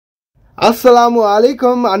அஸ்ஸலாமு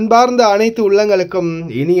அலைக்கும் அன்பார்ந்த அனைத்து உள்ளங்களுக்கும்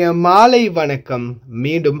இனிய மாலை வணக்கம்.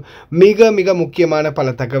 மீண்டும் மிக மிக முக்கியமான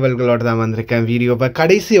பல தகவல்களோடு தான் வந்திருக்கேன். வீடியோவை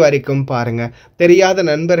கடைசி வரைக்கும் பாருங்க. தெரியாத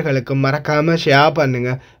நண்பர்களுக்கும் மறக்காம ஷேர்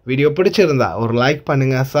பண்ணுங்க. வீடியோ பிடிச்சிருந்தா ஒரு லைக்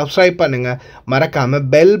பண்ணுங்க, சப்ஸ்கிரைப் பண்ணுங்க, மறக்காம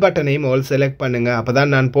பெல் பட்டனையும் ஆல் செலக்ட் பண்ணுங்க.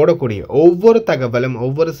 அப்பதான் நான் போடக்கூடிய ஒவ்வொரு தகவலும்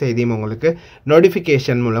ஒவ்வொரு செய்தியும் உங்களுக்கு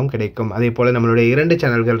நோட்டிஃபிகேஷன் மூலம் கிடைக்கும். அதே போல நம்மளுடைய 2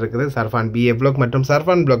 சேனல்கள் இருக்குது, சர்ஃபான் BA Vlog மற்றும்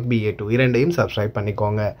சர்ஃபான் Vlog BA2, இரண்டையும் சப்ஸ்கிரைப்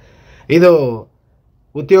பண்ணிக்கோங்க. இதோ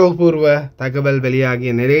உத்தியோகபூர்வ தகவல்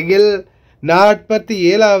வெளியாகிய நிலையில்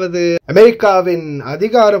 47வது அமெரிக்காவின்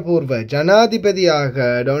அதிகாரப்பூர்வ ஜனாதிபதியாக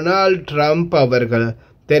டொனால்ட் ட்ரம்ப் அவர்கள்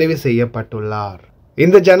தெரிவு செய்யப்பட்டுள்ளார்.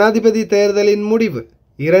 இந்த ஜனாதிபதி தேர்தலின் முடிவு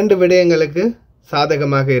 2 விடயங்களுக்கு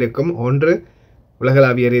சாதகமாக இருக்கும். ஒன்று,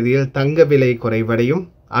 உலகளாவிய ரீதியில் தங்க விலை குறைவடையும்.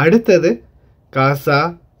 அடுத்தது, காசா,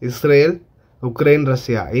 இஸ்ரேல், உக்ரைன்,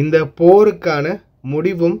 ரஷ்யா இந்த போருக்கான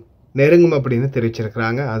முடிவும் நெருங்கும் அப்படின்னு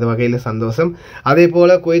தெரிவிச்சிருக்கிறாங்க. அது வகையில் சந்தோஷம். அதே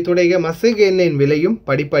போல குவைத்துடைய மசூக எண்ணெயின் விலையும்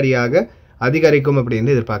படிப்படியாக அதிகரிக்கும்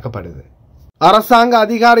அப்படின்னு எதிர்பார்க்கப்படுது. அரசாங்க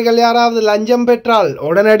அதிகாரிகள் யாராவது லஞ்சம் பெற்றால்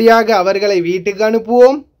உடனடியாக அவர்களை வீட்டுக்கு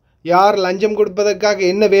அனுப்புவோம். யார் லஞ்சம் கொடுப்பதற்காக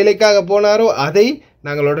என்ன வேலைக்காக போனாரோ அதை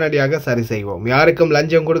நாங்கள் உடனடியாக சரி செய்வோம். யாருக்கும்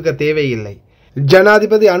லஞ்சம் கொடுக்க தேவையில்லை.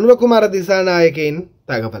 ஜனாதிபதி அனுரகுமார திசாநாயகின்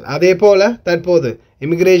தகவல். அதே போல தற்போது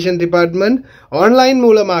இமிகிரேஷன் டிபார்ட்மெண்ட் ஆன்லைன்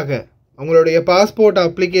மூலமாக உங்களுடைய பாஸ்போர்ட்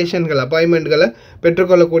அப்ளிகேஷன்கள் அப்பாயின்மெண்ட்களை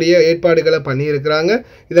பெற்றுக்கொள்ளக்கூடிய ஏற்பாடுகளை பண்ணியிருக்கிறாங்க.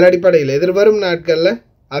 இதன் அடிப்படையில் எதிர்வரும் நாட்களில்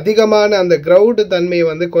அதிகமான அந்த கிரவுட்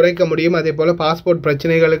தன்மையை குறைக்க முடியும். அதே போல் பாஸ்போர்ட்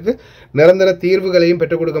பிரச்சனைகளுக்கு நிரந்தர தீர்வுகளையும்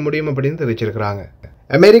பெற்றுக் கொடுக்க முடியும் அப்படின்னு தெரிவிச்சிருக்கிறாங்க.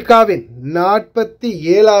 அமெரிக்காவின்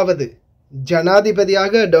 47வது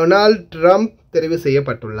ஜனாதிபதியாக டொனால்ட் ட்ரம்ப் தெரிவு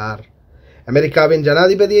செய்யப்பட்டுள்ளார். அமெரிக்காவின்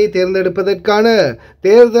ஜனாதிபதியை தேர்ந்தெடுப்பதற்கான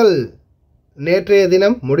தேர்தல் நேற்றைய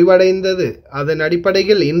தினம் முடிவடைந்தது. அதன்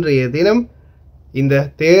அடிப்படையில் இன்றைய தினம் இந்த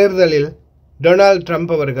தேர்தலில் டொனால்ட்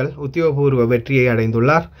ட்ரம்ப் அவர்கள் உத்தியோகபூர்வ வெற்றியை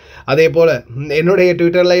அடைந்துள்ளார். அதே போல் என்னுடைய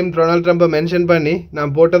ட்விட்டர்லையும் டொனால்ட் ட்ரம்ப்பை மென்ஷன் பண்ணி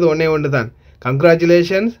நான் போட்டது ஒன்று தான்,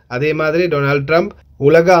 கங்க்ராச்சுலேஷன்ஸ். அதே மாதிரி டொனால்ட் ட்ரம்ப்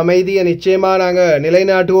உலக அமைதியை நிச்சயமாக நாங்கள்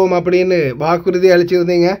நிலைநாட்டுவோம் அப்படின்னு வாக்குறுதி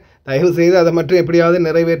அளிச்சிருந்தீங்க. தயவு செய்து அதை மட்டும் எப்படியாவது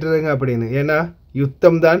நிறைவேற்றுங்க அப்படின்னு. ஏன்னா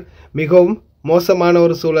யுத்தம் தான் மிகவும் மோசமான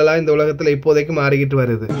ஒரு சூழலாக இந்த உலகத்தில் இப்போதைக்கு மாறிக்கிட்டு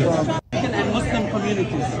வருது.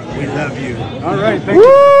 We love you. All right, thank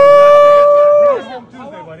you.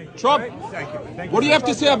 Trump, what do you have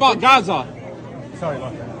to say about Gaza? Sorry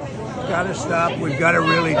about that. Got to stop. We've got to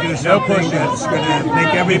really do something that's going to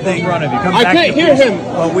make everything come back. I can't hear him.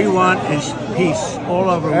 What we want is peace all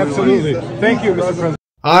over. Absolutely. Thank you, Mr. President.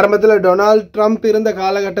 ஆரம்பத்தில் Donald Trump இருந்த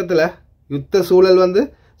காலகட்டத்தில் யுத்த சூழல்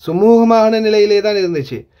சுமூகமான நிலையிலே தான்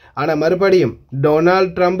இருந்துச்சு. ஆனால் மறுபடியும்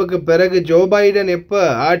டொனால்ட் ட்ரம்புக்கு பிறகு ஜோ பைடன் எப்போ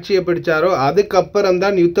ஆட்சியை பிடிச்சாரோ அதுக்கப்புறம்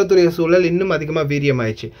தான் யுத்தத்துடைய சூழல் இன்னும் அதிகமாக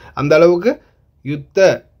வீரியமாயிடுச்சு. அந்த அளவுக்கு யுத்த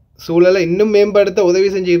சூழலை இன்னும் மேம்படுத்த உதவி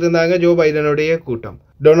செஞ்சுக்கிட்டு இருந்தாங்க ஜோ பைடனுடைய கூட்டம்.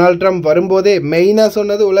 டொனால்ட் ட்ரம்ப் வரும்போதே மெயினாக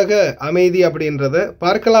சொன்னது உலக அமைதி அப்படின்றத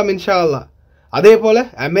பார்க்கலாம் இன்ஷா அல்லாஹ். அதே போல்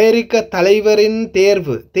அமெரிக்க தலைவரின்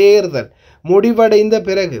தேர்தல் முடிவடைந்த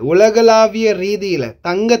பிறகு உலகளாவிய ரீதியில்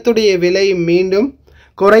தங்கத்துடைய விலை மீண்டும்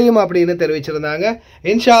குறையும் அப்படின்னு தெரிவிச்சிருந்தாங்க.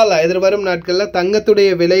 இன்ஷா அல்லாஹ் எதிர்வரும் நாட்களில் தங்கத்துடைய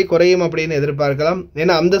விலை குறையும் அப்படின்னு எதிர்பார்க்கலாம்.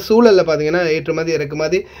 ஏன்னா அந்த சூழலில் பார்த்தீங்கன்னா ஏற்றுமதி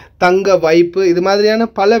இறக்குமதி தங்க வைப்பு இது மாதிரியான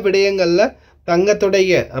பல விடயங்களில்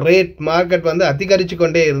தங்கத்துடைய ரேட் மார்க்கெட் அதிகரித்து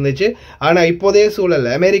கொண்டே இருந்துச்சு. ஆனால் இப்போதைய சூழல்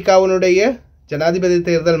அமெரிக்காவினுடைய ஜனாதிபதி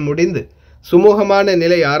தேர்தல் முடிந்து சுமூகமான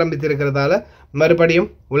நிலை ஆரம்பித்திருக்கிறதால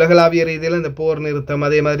மறுபடியும் உலகளாவிய ரீதியில் இந்த போர் நிறுத்தம்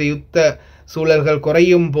அதே மாதிரி யுத்த சூழல்கள்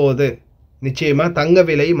குறையும் போது நிச்சயமாக தங்க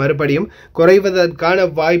விலை மறுபடியும் குறைவதற்கான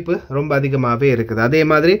வாய்ப்பு ரொம்ப அதிகமாகவே இருக்குது. அதே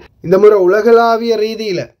மாதிரி இந்த முறை உலகளாவிய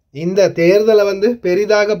ரீதியில் இந்த தேர்தலை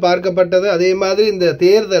பெரிதாக பார்க்கப்பட்டது. அதே மாதிரி இந்த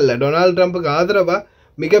தேர்தலில் டொனால்ட் ட்ரம்ப்புக்கு ஆதரவாக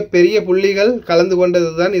மிகப்பெரிய புள்ளிகள் கலந்து கொண்டது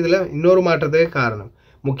தான் இதில் இன்னொரு மாற்றத்துக்கு காரணம்.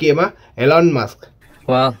 முக்கியமாக Elon Musk.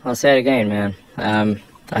 Well, I'll say it again, man.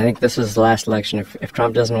 I think this is the last election. If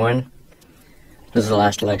Trump doesn't win, this is the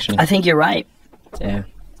last election. I think you're right. Yeah.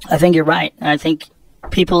 I think you're right. I think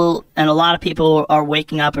people, and a lot of people are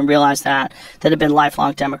waking up and realize that have been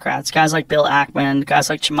lifelong Democrats. Guys like Bill Ackman, guys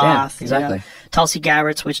like Chamath. Yeah, exactly. Tulsi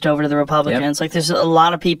Gabbard switched over to the Republicans. Yep. There's a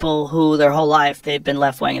lot of people who their whole life they've been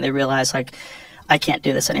left wing and they realize I can't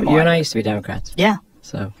do this anymore. You and I used to be Democrats. Yeah.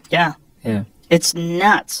 So. Yeah. Yeah. It's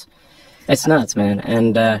nuts. It's nuts, man.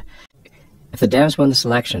 And if the Dems win this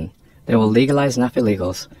election, they will legalize enough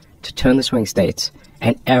illegals to turn the swing states,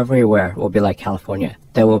 and everywhere will be like California.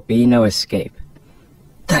 There will be no escape.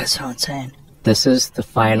 That is so insane. This is the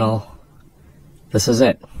final. This is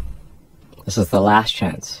it. This is the last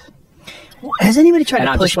chance. Has anybody tried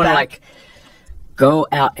and to I push just want back? to go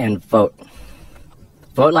out and vote.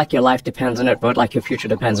 Vote like your life depends on it. Vote like your future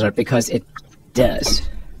depends on it, because it does.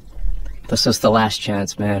 This is the last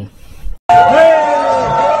chance, man.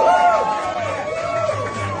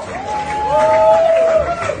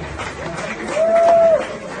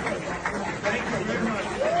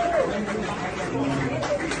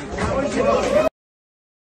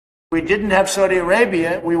 we didn't have Saudi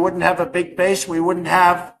Arabia, we wouldn't have a big base, we wouldn't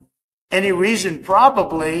have any reason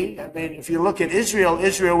probably. I mean, if you look at Israel,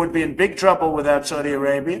 Israel would be in big trouble without Saudi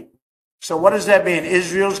Arabia. So what does that mean?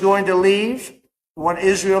 Israel's going to leave? You want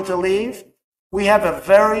Israel to leave? We have a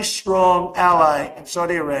very strong ally in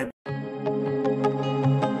Saudi Arabia.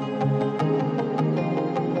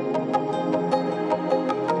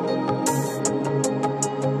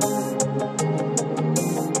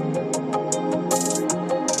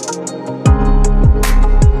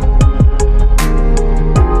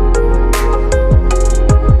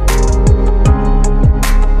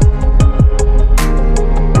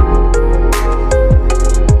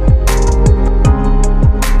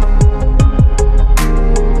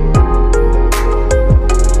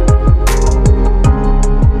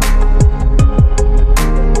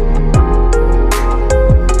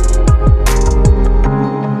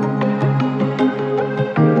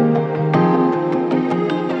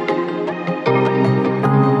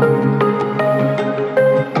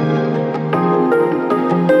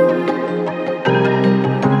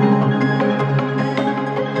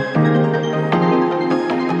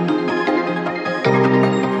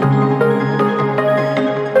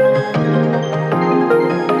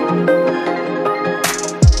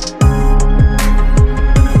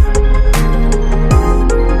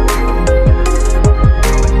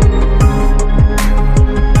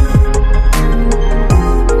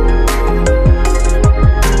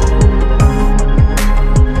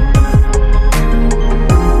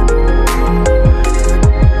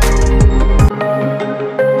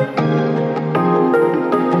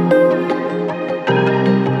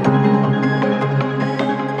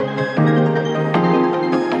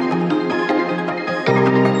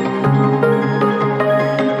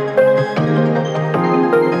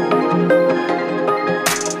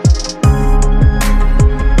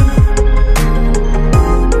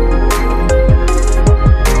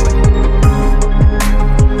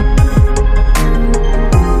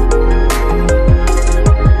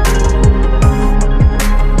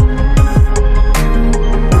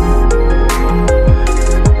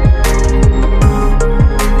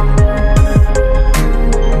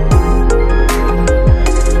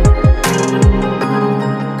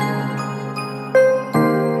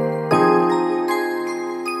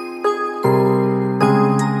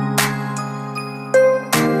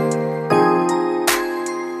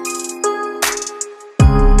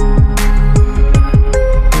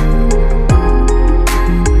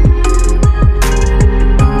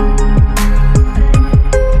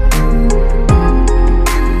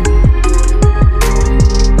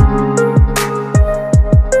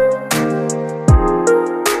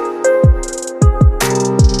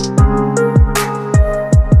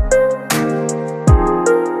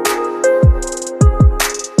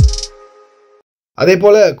 அதே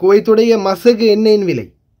போல குவைத்துடைய மசகு எண்ணெயின் விலை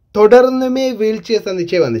தொடர்ந்துமே வீழ்ச்சியை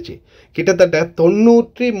சந்திச்சே வந்துச்சு. கிட்டத்தட்ட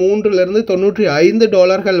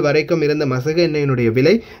 $93 வரைக்கும் இருந்த மசகு எண்ணெயினுடைய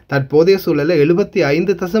விலை தற்போதைய சூழலில்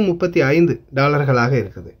 $75.35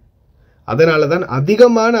 இருக்குது. அதனால தான்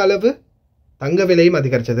அதிகமான அளவு தங்க விலையும்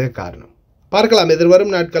அதிகரித்ததுக்கு காரணம். பார்க்கலாம்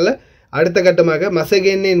எதிர்வரும் நாட்களில் அடுத்த கட்டமாக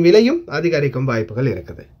மசகு எண்ணெயின் விலையும் அதிகரிக்கும் வாய்ப்புகள்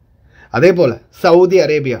இருக்குது. அதே போல் சவுதி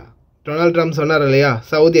அரேபியா, டொனால்ட் ட்ரம்ப் சொன்னார் இல்லையா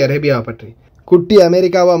சவுதி அரேபியாவை பற்றி, குட்டி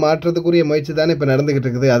அமெரிக்காவை மாற்றத்துக்குரிய முயற்சி தான் இப்போ நடந்துக்கிட்டு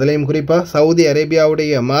இருக்குது. அதுலேயும் குறிப்பாக சவுதி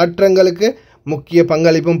அரேபியாவுடைய மாற்றங்களுக்கு முக்கிய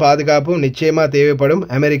பங்களிப்பும் பாதுகாப்பும் நிச்சயமாக தேவைப்படும்,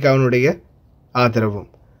 அமெரிக்காவினுடைய ஆதரவும்.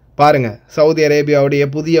 பாருங்கள் சவுதி அரேபியாவுடைய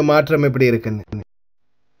புதிய மாற்றம் எப்படி இருக்குன்னு.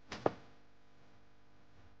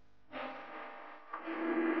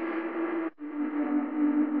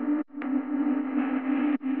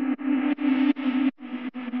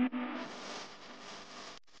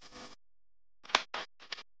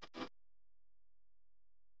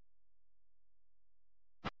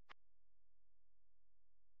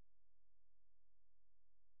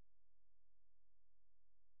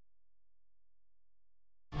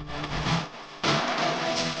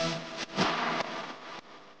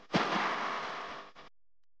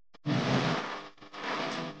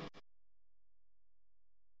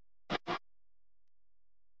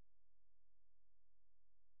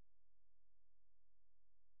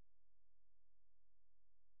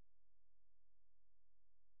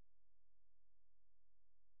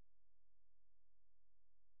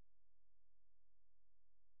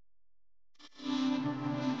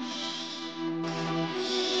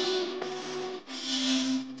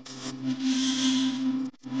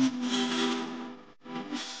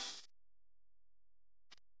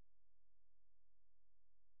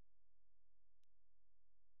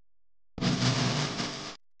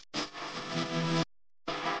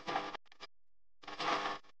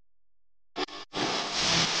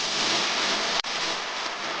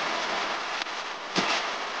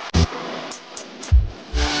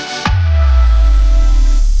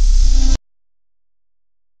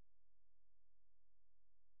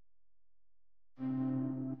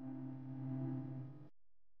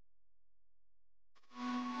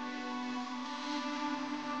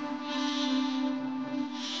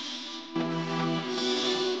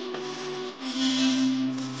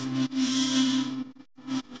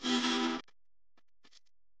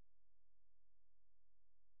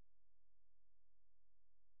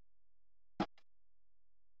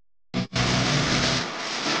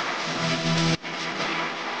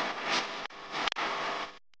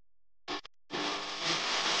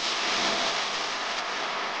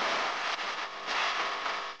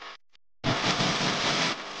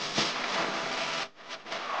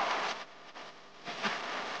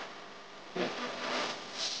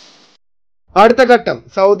 அடுத்த கட்டம்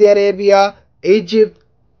Saudi Arabia, Egypt,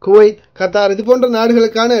 Kuwait, Qatar இது போன்ற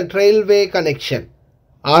நாடுகளுக்கான ரயில்வே கனெக்ஷன்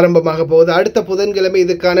ஆரம்பமாக போகுது. அடுத்த புதன்கிழமை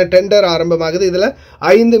இதுக்கான டெண்டர் ஆரம்பமாகுது. இதில்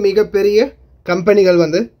 5 மிகப்பெரிய கம்பெனிகள்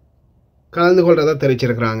கலந்து கொள்றதா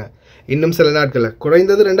தெரிவிச்சிருக்கிறாங்க. இன்னும் சில நாட்களில்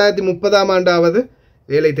குறைந்தது 2030ஆம் ஆண்டாவது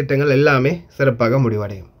வேலை திட்டங்கள் எல்லாமே சிறப்பாக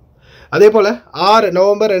முடிவடையும். அதே போல் 6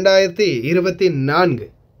 நவம்பர்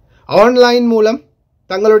 2024 ஆன்லைன் மூலம்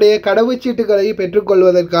தங்களுடைய கடவுச்சீட்டுகளை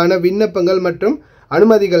பெற்றுக்கொள்வதற்கான விண்ணப்பங்கள் மற்றும்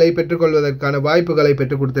அனுமதிகளை பெற்றுக்கொள்வதற்கான வாய்ப்புகளை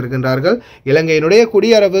பெற்றுக் கொடுத்திருக்கின்றார்கள் இலங்கையினுடைய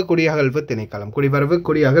குடிவரவு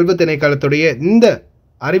குடியகல்வு திணைக்களத்துடைய இந்த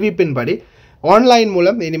அறிவிப்பின்படி ஆன்லைன்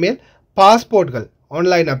மூலம் இனிமேல் பாஸ்போர்ட்கள்,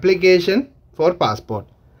 ஆன்லைன் அப்ளிகேஷன் ஃபார் பாஸ்போர்ட்,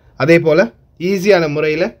 அதே போல் ஈஸியான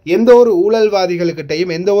முறையில் எந்த ஒரு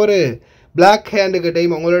ஊழல்வாதிகளுக்கிட்டையும் எந்த ஒரு பிளாக்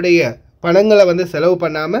ஹேண்டுக்கிட்டையும் உங்களுடைய பணங்களை செலவு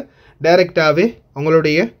பண்ணாமல் டைரெக்டாகவே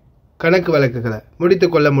உங்களுடைய கணக்கு வழக்குகளை முடித்து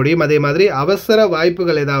கொள்ள முடியும். அதே மாதிரி அவசர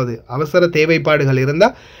வாய்ப்புகள் ஏதாவது அவசர தேவைப்பாடுகள்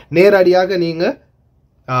இருந்தால் நேரடியாக நீங்கள்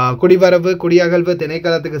குடியகல்வு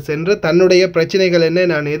திணைக்களத்துக்கு சென்று தன்னுடைய பிரச்சனைகள் என்ன,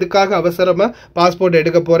 நான் எதுக்காக அவசரமாக பாஸ்போர்ட்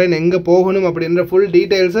எடுக்க போகிறேன், எங்கே போகணும் அப்படின்ற ஃபுல்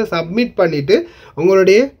டீட்டெயில்ஸை சப்மிட் பண்ணிவிட்டு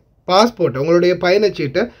உங்களுடைய பாஸ்போர்ட், உங்களுடைய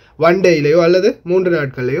பயணச்சீட்டை 1 டேலையோ அல்லது 3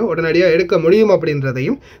 நாட்கள்லையோ உடனடியாக எடுக்க முடியும்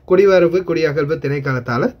அப்படின்றதையும் குடியகல்வு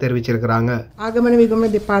திணைக்களத்தால் தெரிவிச்சிருக்கிறாங்க. ආගමන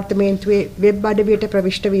විගමන දෙපාර්තමේන්තුවේ වෙබ් අඩවියට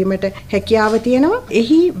ප්‍රවිෂ්ඨ වීමට හැකියාව තියෙනවා.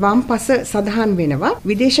 එහි වම් පස සඳහන් වෙනවා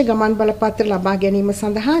විදේශ ගමන් බලපත්‍ර ලබා ගැනීම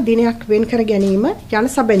සඳහා දිනයක් වෙන් කර ගැනීම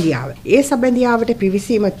යන සැබඳියාව. ඒ සැබඳියාවට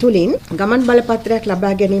පිවිසීම තුලින් ගමන් බලපත්‍රයක්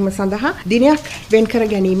ලබා ගැනීම සඳහා දිනයක් වෙන් කර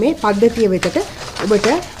ගැනීමේ පද්ධතිය වෙතට ඔබට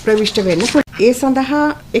ප්‍රවිෂ්ඨ වෙන්න පුළුවන්. ඒ සඳහා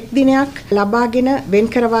එක් දිනයක් ලබාගෙන වෙන්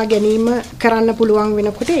කරවා ගැනීම කරන්න පුළුවන්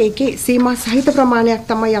වෙනකොට ඒකේ සීමා සහිත ප්‍රමාණයක්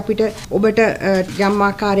තමයි අපිට ඔබට යම්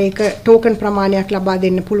ආකාරයක ටෝකන් ප්‍රමාණයක් ලබා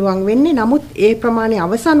දෙන්න පුළුවන් වෙන්නේ. නමුත් ඒ ප්‍රමාණය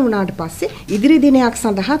අවසන් වුණාට පස්සේ ඉදිරි දිනයක්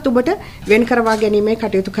සඳහා ඔබට වෙන් කරවා ගැනීමේ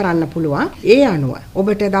කටයුතු කරන්න පුළුවන්. ඒ අනුව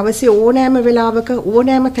ඔබට දවසේ ඕනෑම වෙලාවක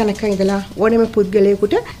ඕනෑම තැනක ඉඳලා ඕනෑම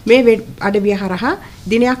පුද්ගලයෙකුට මේ අඩවිය හරහා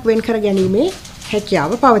දිනයක් වෙන් කර ගැනීමේ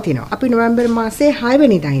හැකියාව පවතිනවා. අපි නොවැම්බර් මාසයේ 6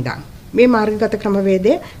 වෙනිදා ඉඳන් මේ මාර්ගගත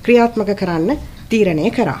ක්‍රමවේදය ක්‍රියාත්මක කරන්න තීරණය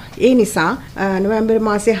කරා. ඒ නිසා නොවැම්බර්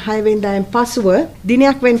මාසයේ 6 වෙනිදායෙන් පසුව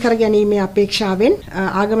දිනයක් වෙන් කර ගැනීමේ අපේක්ෂාවෙන්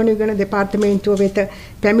ආගමන විගණන දෙපාර්තමේන්තුව වෙත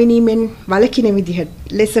පැමිණීමෙන් වළකින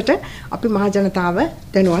විදිහට ලෙසට අපි මහ ජනතාව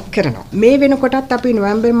දැනුවත් කරනවා. මේ වෙනකොටත් අපි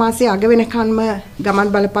නොවැම්බර් මාසයේ අග වෙනකන්ම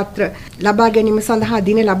ගමන් බලපත්‍ර ලබා ගැනීම සඳහා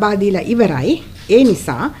දින ලබා දීලා ඉවරයි. ඒ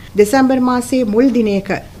නිසා දෙසැම්බර් මාසයේ මුල්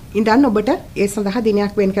දිනයක ඉඳන් ඔබට ඒ සඳහා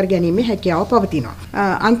දිනයක් වෙන් කර ගැනීමේ හැකියාව පවතිනවා.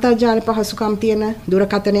 අන්තර්ජාල පහසුකම් තියෙන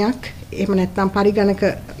දුරකථනයක් එහෙම නැත්නම් පරිගණක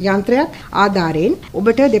යන්ත්‍රයක් ආධාරයෙන්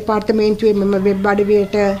ඔබට දෙපාර්තමේන්තුවේ මෙම වෙබ්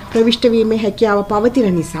අඩවියට ප්‍රවිෂ්ඨ වීමේ හැකියාව පවතින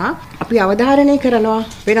නිසා අපි අවධාරණය කරනවා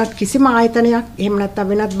වෙනත් කිසිම ආයතනයක් එහෙම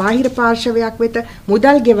නැත්නම් වෙනත් බාහිර පාර්ශවයක් වෙත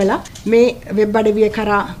මුදල් ගෙවලා මේ වෙබ් අඩවිය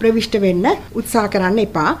කරා ප්‍රවිෂ්ඨ වෙන්න උත්සාහ කරන්න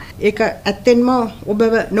එපා. ඒක ඇත්තෙන්ම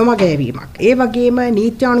ඔබව නොමග යැවීමක්. ඒ වගේම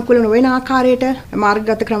නීත්‍යානුකූල නොවන ආකාරයට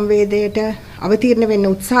මාර්ගගත ක්‍රමවේදයට අවතීර්ණ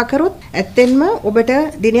වෙන්න උත්සාහ කරොත් ඇත්තෙන්ම ඔබට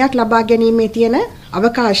දිනයක් ලබා ගැනීමේ තියෙන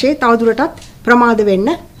අවකාශය තවදුරටත් ප්‍රමාද වෙන්න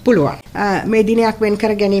පුළුවන්. මේ දිනයක් වෙන්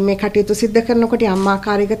කර ගැනීමේ කටයුතු සිදු කරනකොට යම්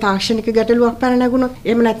ආකාරයක තාක්ෂණික ගැටලුවක් පැන නැගුණොත්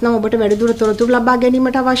එහෙම නැත්නම් ඔබට වැඩිදුර තොරතුරු ලබා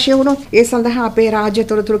ගැනීමට අවශ්‍ය වුණොත් ඒ සඳහා අපේ රාජ්‍ය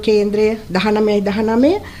තොරතුරු කේන්ද්‍රය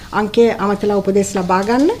 19 අංකයේ අමතලා උපදෙස් ලබා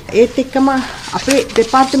ගන්න. ඒත් එක්කම අපේ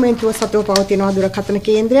දෙපාර්තමේන්තුව සතුව පවතින දුරකථන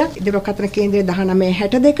කේන්ද්‍රයක්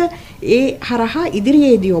 1962 ඒ හරහා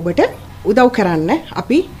ඉදිරියේදී ඔබට උදව් කරන්න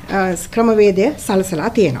අපි ක්‍රමවේදය සලසලා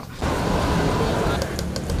තියෙනවා.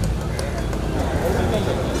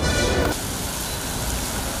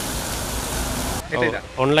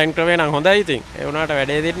 ඔන්ලයින් ක්‍රමේ නම් හොඳයි ඉතින්. ඒ වුණාට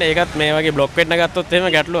වැඩේ දෙන්න ඒකත් මේ වගේ බ්ලොක් වෙන්න ගත්තොත් එහෙම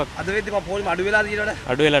ගැටලුවක්. අද වෙද්දි මම පොලිම අඩු වෙලා තියෙනවනේ.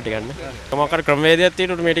 අඩු වෙලා ටිකක් නේ. මොකක්ද ක්‍රමවේදයක්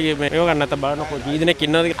තියෙනවද මේ ටික මේව ගන්න නැත්නම් බලන්නකො කී දිනක්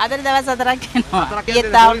ඉන්නවද කියලා. අද දවස් 4ක් යනවා.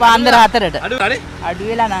 ඊයේ තාම පාන්දර 4ට. අඩු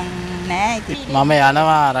වෙලා නම් නෑ ඉතින්. මම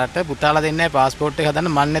යනවා රට පුතාලා දෙන්නයි પાස්පෝර්ට් එක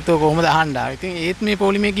හදන්න මන් නැතුව කොහොමද අහන්න ආවේ. ඉතින් ඒත් මේ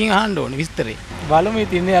පොලිමේකින් අහන්න ඕනේ විස්තරේ. බලමු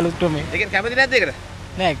ඉතින් මේ අලුත් ක්‍රමේ. ඒකෙන් කැමති නැද්ද ඒකට?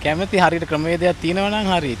 නෑ කැමති හරියට ක්‍රමවේදයක් තියෙනවා නම්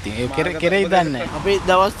හරි ඉතින් ඒ කෙරෙයි දන්නේ. අපි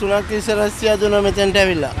දවස් 3ක් ඉස්සර රස්සියා දුන්නා මෙතෙන්ට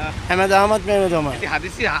ඇවිල්ලා. හැමදාමත් මේව තමයි. ඉතින්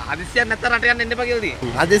හදිස්සියක් නැත්තම් රට යන්න එන්න එපා කියලා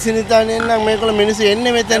තියෙනවා. හදිස්සිය නිතානේ නම් මේකල මිනිස්සු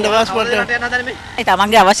එන්නේ මෙතෙන්ට පාස්පෝර්ට් රට යන්න හදන්නේ මේ. ඒ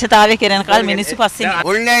තමන්ගේ අවශ්‍යතාවය කෙරෙන කාල මිනිස්සු පස්සේ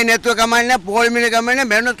ඔන්ලයින් නැතුව කමන්නේ පොලිමේ කමන්නේ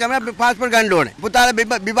බැරිනොත් කමන්නේ පාස්පෝර්ට් ගන්න ඕනේ.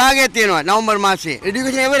 පුතාලා විභාගය තියෙනවා නවම්බර් මාසයේ.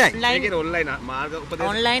 එඩියුකේෂන් ඉවරයි. ඒක ඔන්ලයින් මාර්ග උපදේශ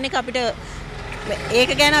ඔන්ලයින් එක අපිට ඒක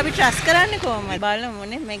ගැන අපි ට්‍රස්ට් කරන්නේ කොහොමද?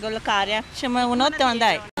 බලමුනේ මේගොල්ලෝ කාර්යක්ෂම වුණොත්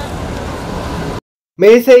හොඳයි.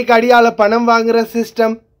 மேசைக்கு அடியால பணம் வாங்குற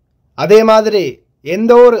சிஸ்டம், அதே மாதிரி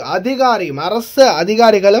எந்த ஒரு அதிகாரியும் அரசு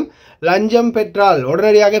அதிகாரிகளும் லஞ்சம் பெற்றால்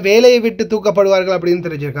உடனடியாக வேலையை விட்டு தூக்கப்படுவார்கள் அப்படின்னு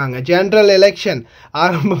தெரிஞ்சிருக்காங்க. ஜெனரல் எலெக்ஷன்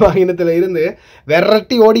ஆரம்பமாகினத்தில் இருந்து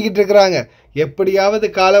விரட்டி ஓடிக்கிட்டு இருக்கிறாங்க. எப்படியாவது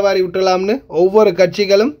காலவாரி விட்டுலாம்னு ஒவ்வொரு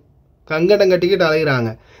கட்சிகளும் கங்கடம் கட்டிக்கிட்டு அலைகிறாங்க.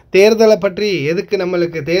 தேர்தலை பற்றி எதுக்கு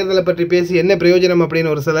நம்மளுக்கு தேர்தலை பற்றி பேசி என்ன பிரயோஜனம்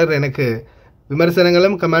அப்படின்னு ஒரு சிலர் எனக்கு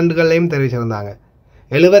விமர்சனங்களும் கமெண்ட்களையும் தெரிவிச்சிருந்தாங்க.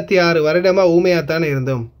 76 வருடமாக ஊமையாகத்தானே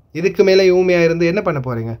இருந்தோம், இதுக்கு மேலே ஊமையாக இருந்து என்ன பண்ண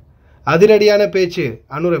போகிறீங்க? அதிரடியான பேச்சு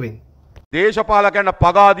அனுரவின். දේශපාලකයන්ට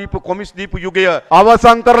පගා දීපු කොමිස් දීපු යුගය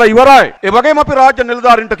අවසන් කරලා ඉවරයි. ඒ වගේම අපි රාජ්‍ය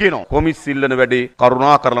නිලධාරීන්ට කියනවා කොමිස් ඉල්ලන වැඩේ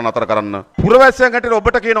කරුණා කරලා නතර කරන්න. පුරවැසියන් හැටියට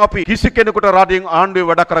ඔබට කියනවා අපි කිසි කෙනෙකුට රාජ්‍යයෙන් ආණ්ඩුවේ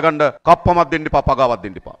වැඩ කරගන්න කප්පමක් දෙන්න එපා, පගාවක්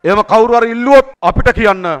දෙන්න එපා. එහෙම කවුරු හරි ඉල්ලුවොත් අපිට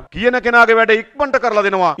කියන්න කියන කෙනාගේ වැඩ ඉක්මනට කරලා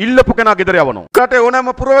දෙනවා. ඉල්ලපු කෙනා ගෙදර යවනවා. රටේ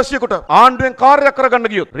ඕනෑම පුරවැසියෙකුට ආණ්ඩුවෙන් කාර්යයක් කරගන්න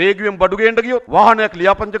ගියොත්, රේගුවෙන් බඩු ගේන්න ගියොත්, වාහනයක්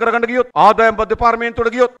ලියාපදිංචි කරගන්න ගියොත්, ආදායම් පත්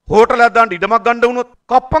දෙපාර්තමේන්තුවට ගියොත්, හෝටලයක් දාන්න ඉඩමක් ගන්න වුණොත්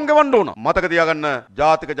කප්පම් ගෙවන්න ඕන. මතක තියාගන්න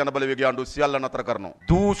ජාතික ජනබලවේගය ආණ්ඩුව සියල්ල නතර කරනවා.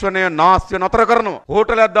 දූෂණය නාස්‍ය නතර කරනවා.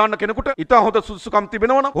 හෝටලයක් දාන්න කෙනෙකුට ඉතා හොඳ සුසුකම්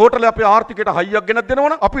තිබෙනවනම්, හෝටලේ අපේ ආර්ථිකයට හයියක් ගෙනත්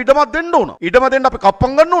දෙනවනම් අපි ඉඩමක් දෙන්න ඕන. ඉඩම දෙන්න අපි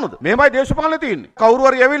කප්පම් ගන්න ඕනද? මේමයි දේශපාලනේ තියෙන්නේ. කවුරු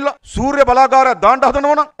හරි ඇවිල්ලා සූර්ය බලාගාරයක් දාන්න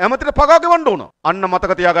හදනවනම් ඇමතිට පගා ගෙවන්න ඕන. අන්න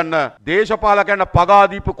මතක තියාගන්න දේශපාලකයන්ට පගා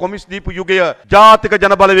දීපු කොමිස් දීපු යුගය ජාතික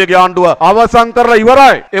ජනබලවේගය ආණ්ඩුව අවසන් කරලා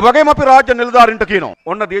ඉවරයි. ඒ වගේම අපි රාජ්‍ය නිලධාරීන්ට කියනවා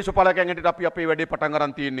ඔන්න දේශපාලකයන් හැටියට අපි අපේ වැඩේ පටන්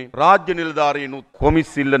ගන්න තියෙන්නේ. රාජ්‍ය නිලධාරීනුත්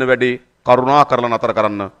කොමිස් ඉල්ලන වැඩේ කරුණා කරලා නතර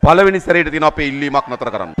කරන්න. පළවෙනි සැරේට තියෙන අපේ ඉල්ලීමක්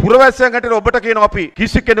නතර කරන්න. පුරවැසියන් හැටියට ඔබට කියනවා අපි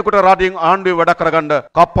කිසි කෙනෙකුට රාජ්‍යයෙන් ආණ්ඩුවේ වැඩ කරගන්න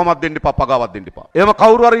කප්පමක් දෙන්න එපා, පගාවක් දෙන්න එපා. එහෙම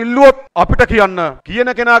කවුරු හරි ඉල්ලුවොත් අපිට කියන්න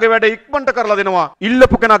කියන කෙනාගේ වැඩ ඉක්මනට කරලා දෙනවා.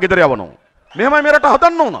 ඉල්ලපු කෙනා ගෙදර යවනවා. මෙහෙමයි මේ රට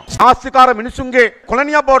හදන්න ඕන. ආස්තිකාර මිනිසුන්ගේ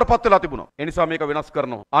කොලනියක් බවට පත් වෙලා තිබුණා. ඒ නිසා මේක වෙනස්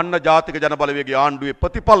කරනවා. අන්න ජාතික ජනබලවේගයේ ආණ්ඩුවේ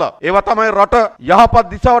ප්‍රතිඵල. ඒවා තමයි රට යහපත්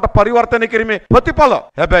දිශාවට පරිවර්තනය කිරීමේ ප්‍රතිඵල.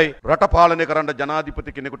 හැබැයි රට පාලනය කරන්න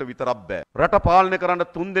ජනාධිපති කෙනෙකුට විතරක් බෑ. රට පාලනය කරන්න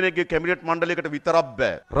 3 දෙනෙක්ගේ කැබිනට් මණ්ඩලයකට විතරක්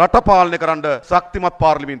බෑ. රට පාලනය කරන්න ශක්තිමත්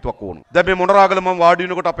පාර්ලිමේන්තුවක් ඕන. දැන් මේ මොනරාගල මම වාඩි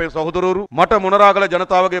වෙනකොට අපේ සහෝදරවරු මට මොනරාගල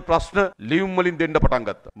ජනතාවගේ ප්‍රශ්න ලියුම් වලින් දෙන්න පටන්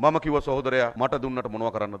ගත්තා. මම කිව්වා සහෝදරයා මට දුන්නට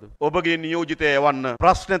මොනව කරන්නද? ඔබගේ නියෝජිතය යවන්න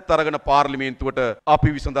ප්‍රශ්නෙත් අරගෙන පාර්ලිමේන්තුවට අපි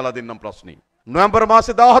විසඳලා දෙන්නම් ප්‍රශ්නේ. නොවැම්බර්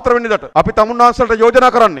මාසේ 14 වෙනිදාට අපි තමුන්නාන්සලට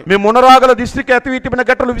යෝජනා කරන්නේ මේ මොනරාගල දිස්ත්‍රික්කයේ ඇති වී තිබෙන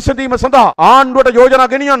ගැටලු විසඳීම සඳහා ආණ්ඩුවට යෝජනා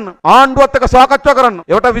ගෙනියන්න, ආණ්ඩුවත් එක්ක සාකච්ඡා කරන්න,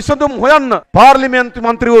 ඒවට විසඳුම් හොයන්න පාර්ලිමේන්තු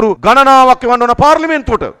මන්ත්‍රීවරු ගණනාවක් එවන්න ඕන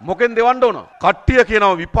පාර්ලිමේන්තුවට. මොකෙන් දෙවන්න ඕන? කට්ටිය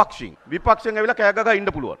කියනවා විපක්ෂින්. විපක්ෂයෙන් ඇවිල්ලා කෑ ගගා ඉන්න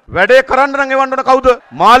පුළුවන්. වැඩේ කරන්න නම් එවන්න ඕන කවුද?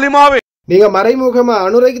 மாலிமாவே. நீங்க மறைமுகமா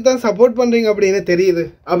அனுரைக்கு தான் சப்போர்ட் பண்றீங்க அப்படின்னு தெரியுது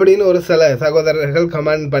அப்படின்னு ஒரு சில சகோதரர்கள்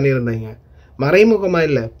கமெண்ட் பண்ணியிருந்தீங்க. மறைமுகமா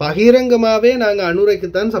இல்லை, பகிரங்கமாகவே நாங்கள்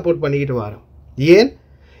அனுரைக்குத்தான் சப்போர்ட் பண்ணிக்கிட்டு வரோம். ஏன்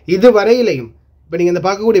இது வரையிலையும் இப்போ நீங்கள் இந்த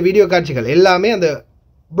பார்க்கக்கூடிய வீடியோ காட்சிகள் எல்லாமே அந்த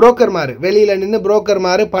புரோக்கர் மாறு வெளியில் நின்று புரோக்கர்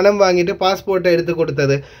மாறு பணம் வாங்கிட்டு பாஸ்போர்ட்டை எடுத்து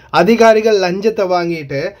கொடுத்தது, அதிகாரிகள் லஞ்சத்தை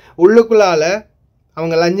வாங்கிட்டு உள்ளுக்குள்ளால்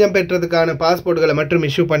அவங்க லஞ்சம் பெற்றதுக்கான பாஸ்போர்ட்டுகளை மற்றும்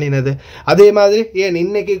இஷ்யூ பண்ணினது. அதே மாதிரி ஏன்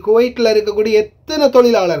இன்னைக்கு குவைட்டில் இருக்கக்கூடிய எத்தனை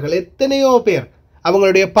தொழிலாளர்கள், எத்தனையோ பேர்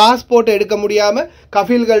அவங்களுடைய பாஸ்போர்ட்டை எடுக்க முடியாமல்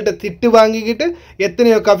கஃபீல்கள்கிட்ட திட்டு வாங்கிக்கிட்டு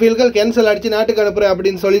எத்தனையோ கஃபீல்கள் கேன்சல் அடித்து நாட்டுக்கு அனுப்புகிறேன்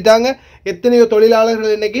அப்படின்னு சொல்லிட்டாங்க. எத்தனையோ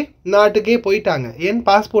தொழிலாளர்கள் இன்றைக்கி நாட்டுக்கே போயிட்டாங்க. ஏன்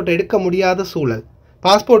பாஸ்போர்ட் எடுக்க முடியாத சூழல்.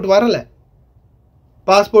 பாஸ்போர்ட் வரலை.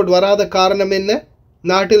 பாஸ்போர்ட் வராத காரணம் என்ன?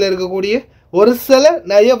 நாட்டில் இருக்கக்கூடிய ஒரு சில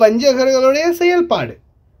நய வஞ்சகர்களுடைய செயல்பாடு.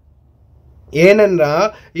 ஏனென்றால்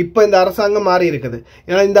இப்போ இந்த அரசாங்கம் மாறி இருக்குது.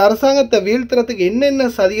 ஏன்னா இந்த அரசாங்கத்தை வீழ்த்துறதுக்கு என்னென்ன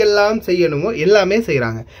சதியெல்லாம் செய்யணுமோ எல்லாமே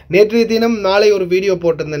செய்கிறாங்க. நேற்றைய தினம் நாளை ஒரு வீடியோ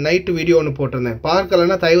போட்டிருந்தேன், நைட்டு வீடியோ ஒன்று போட்டிருந்தேன்.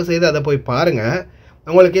 பார்க்கலன்னா தயவு செய்து அதை போய் பாருங்கள்,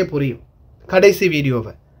 உங்களுக்கே புரியும். கடைசி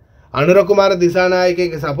வீடியோவை அனுரகுமார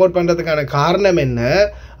திசாநாயகைக்கு சப்போர்ட் பண்ணுறதுக்கான காரணம் என்ன,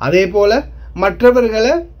 அதே போல்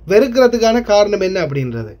மற்றவர்களை வெறுக்கிறதுக்கான காரணம் என்ன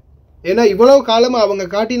அப்படின்றது. ஏன்னா இவ்வளவு காலமாக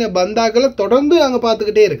அவங்க காட்டின பந்தாக்களை தொடர்ந்து நாங்கள்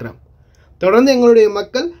பார்த்துக்கிட்டே இருக்கிறோம். தொடர்ந்து எங்களுடைய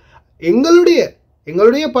மக்கள்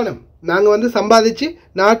எங்களுடைய பணம் நாங்கள் சம்பாதிச்சு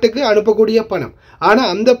நாட்டுக்கு அனுப்பக்கூடிய பணம்.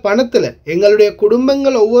 ஆனால் அந்த பணத்தில் எங்களுடைய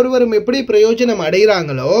குடும்பங்கள் ஒவ்வொருவரும் எப்படி பிரயோஜனம்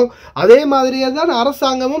அடைகிறாங்களோ அதே மாதிரியே தான்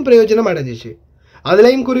அரசாங்கமும் பிரயோஜனம் அடைஞ்சிச்சு.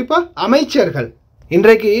 அதுலேயும் குறிப்பாக அமைச்சர்கள்,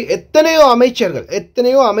 இன்றைக்கு எத்தனையோ அமைச்சர்கள்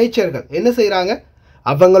என்ன செய்கிறாங்க?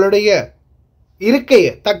 அவங்களுடைய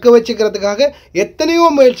இருக்கையை தக்க வச்சுக்கிறதுக்காக எத்தனையோ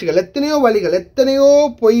முயற்சிகள், எத்தனையோ வழிகள், எத்தனையோ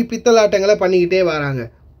பொய் பித்தலாட்டங்களை பண்ணிக்கிட்டே வராங்க.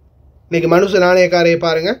 இன்றைக்கி மனுஷ நாணயக்காரையை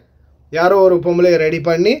பாருங்கள். யாரோ ஒரு பொம்பளையை ரெடி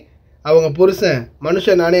பண்ணி அவங்க புருஷன்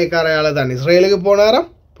மனுஷ நாணயக்காரையால் தான் இஸ்ரேலுக்கு போனாராம்.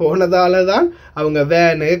 போனதால் தான் அவங்க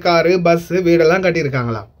வேனு, காரு, பஸ்ஸு, வீடெல்லாம்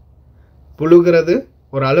கட்டியிருக்காங்களாம். புழுகிறது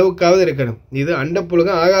ஒரு அளவுக்காவது இருக்கணும். இது அண்ட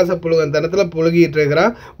புழுகம் ஆகாச புழுகம் தனத்தில் புழுகிட்டு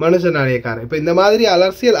இருக்கிறான் மனுஷ நாணயக்காரன். இப்போ இந்த மாதிரி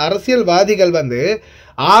அரசியல்வாதிகள்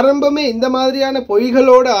ஆரம்பமே இந்த மாதிரியான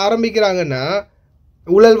பொய்களோடு ஆரம்பிக்கிறாங்கன்னா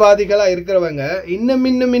ஊழல்வாதிகளாக இருக்கிறவங்க இன்னும்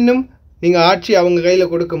நீங்கள் ஆட்சி அவங்க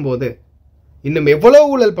கையில் கொடுக்கும்போது இன்னும் எவ்வளோ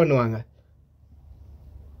ஊழல் பண்ணுவாங்க.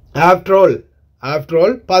 ஆஃப்டர் ஆல்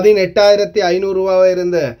 18,500 ரூபாவை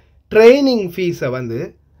இருந்த ட்ரைனிங் ஃபீஸை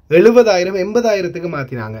 70,000 80,000க்கு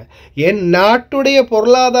மாற்றினாங்க. ஏன் நாட்டுடைய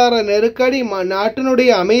பொருளாதார நெருக்கடி, நாட்டினுடைய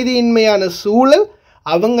அமைதியின்மையான சூழல்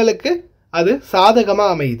அவங்களுக்கு அது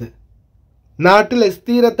சாதகமாக அமையுது. நாட்டில்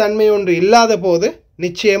ஸ்திரத்தன்மை ஒன்று இல்லாத போது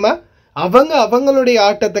நிச்சயமாக அவங்களுடைய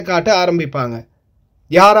ஆட்டத்தை காட்ட ஆரம்பிப்பாங்க.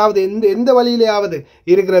 யாராவது எந்த வழியிலையாவது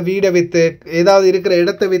இருக்கிற வீடை விற்று, ஏதாவது இருக்கிற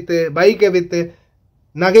இடத்தை விற்று, பைக்கை விற்று,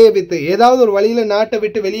 நகையை விற்று, ஏதாவது ஒரு வழியில் நாட்டை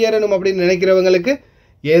விட்டு வெளியேறணும் அப்படின்னு நினைக்கிறவங்களுக்கு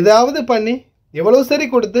ஏதாவது பண்ணி எவ்வளோ சரி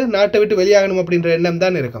கொடுத்து நாட்டை விட்டு வெளியாகணும் அப்படின்ற எண்ணம்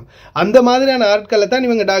தான் இருக்கும். அந்த மாதிரியான ஆட்களை தான்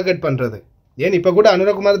இவங்க டார்கெட் பண்ணுறது. ஏன் இப்போ கூட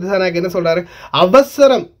அனுரகுமார் திசாநாயக் என்ன சொல்கிறாரு,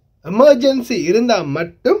 அவசரம் எமர்ஜென்சி இருந்தால்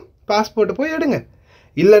மட்டும் பாஸ்போர்ட் போய் எடுங்க,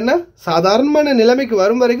 இல்லைன்னா சாதாரணமான நிலைமைக்கு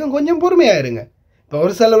வரும் வரைக்கும் கொஞ்சம் பொறுமையாக இருங்க. இப்போ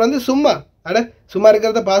ஒரு சிலர் சும்மா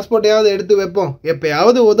இருக்கிறத பாஸ்போர்ட்டையாவது எடுத்து வைப்போம்,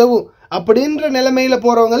 எப்பயாவது உதவும் அப்படின்ற நிலைமையில்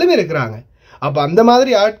போகிறவங்களும் இருக்கிறாங்க. அப்போ அந்த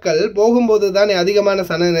மாதிரி ஆட்கள் போகும்போது தானே அதிகமான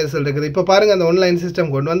சன நெரிசல் இருக்குது. இப்போ பாருங்கள், அந்த ஆன்லைன்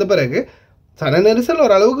சிஸ்டம் கொண்டு வந்த பிறகு சன நெரிசல்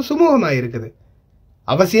ஓரளவுக்கு சுமூகமாக இருக்குது.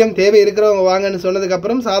 அவசியம் தேவை இருக்கிறவங்க வாங்கன்னு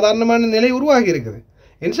சொன்னதுக்கப்புறம் சாதாரணமான நிலை உருவாகி இருக்குது.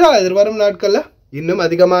 இன்ஷா அல்லாஹ் எதிர்வரும் நாட்களில் இன்னும்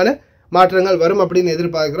அதிகமான மாற்றங்கள் வரும் அப்படின்னு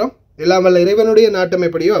எதிர்பார்க்குறோம். எல்லாம் வல்ல இறைவனுடைய நாட்டம்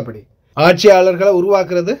எப்படியோ அப்படி. ஆட்சியாளர்களை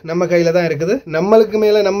உருவாக்குறது நம்ம கையில் தான் இருக்குது. நம்மளுக்கு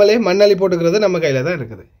மேலே நம்மளே மண்ணள்ளி போட்டுக்கிறது நம்ம கையில் தான்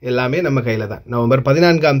இருக்குது. எல்லாமே நம்ம கையில் தான். நவம்பர்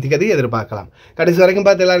 14ஆம் தேதி எதிர்பார்க்கலாம். கடைசி வரைக்கும்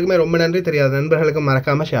பார்த்து எல்லாருக்குமே ரொம்ப நன்றி. தெரியாத நண்பர்களுக்கும்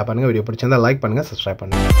மறக்காமல் ஷேர் பண்ணுங்கள். வீடியோ பிடிச்சிருந்தா லைக் பண்ணுங்கள், சப்ஸ்கிரைப்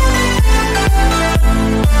பண்ணுங்கள்.